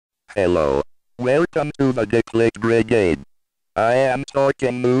Hello. Welcome to the Dicklick Brigade. I am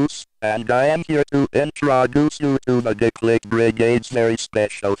Talking Moose, and I am here to introduce you to the Dicklick Brigade's very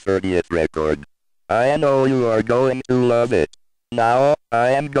special 30th record. I know you are going to love it. Now, I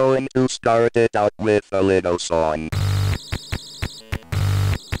am going to start it out with a little song.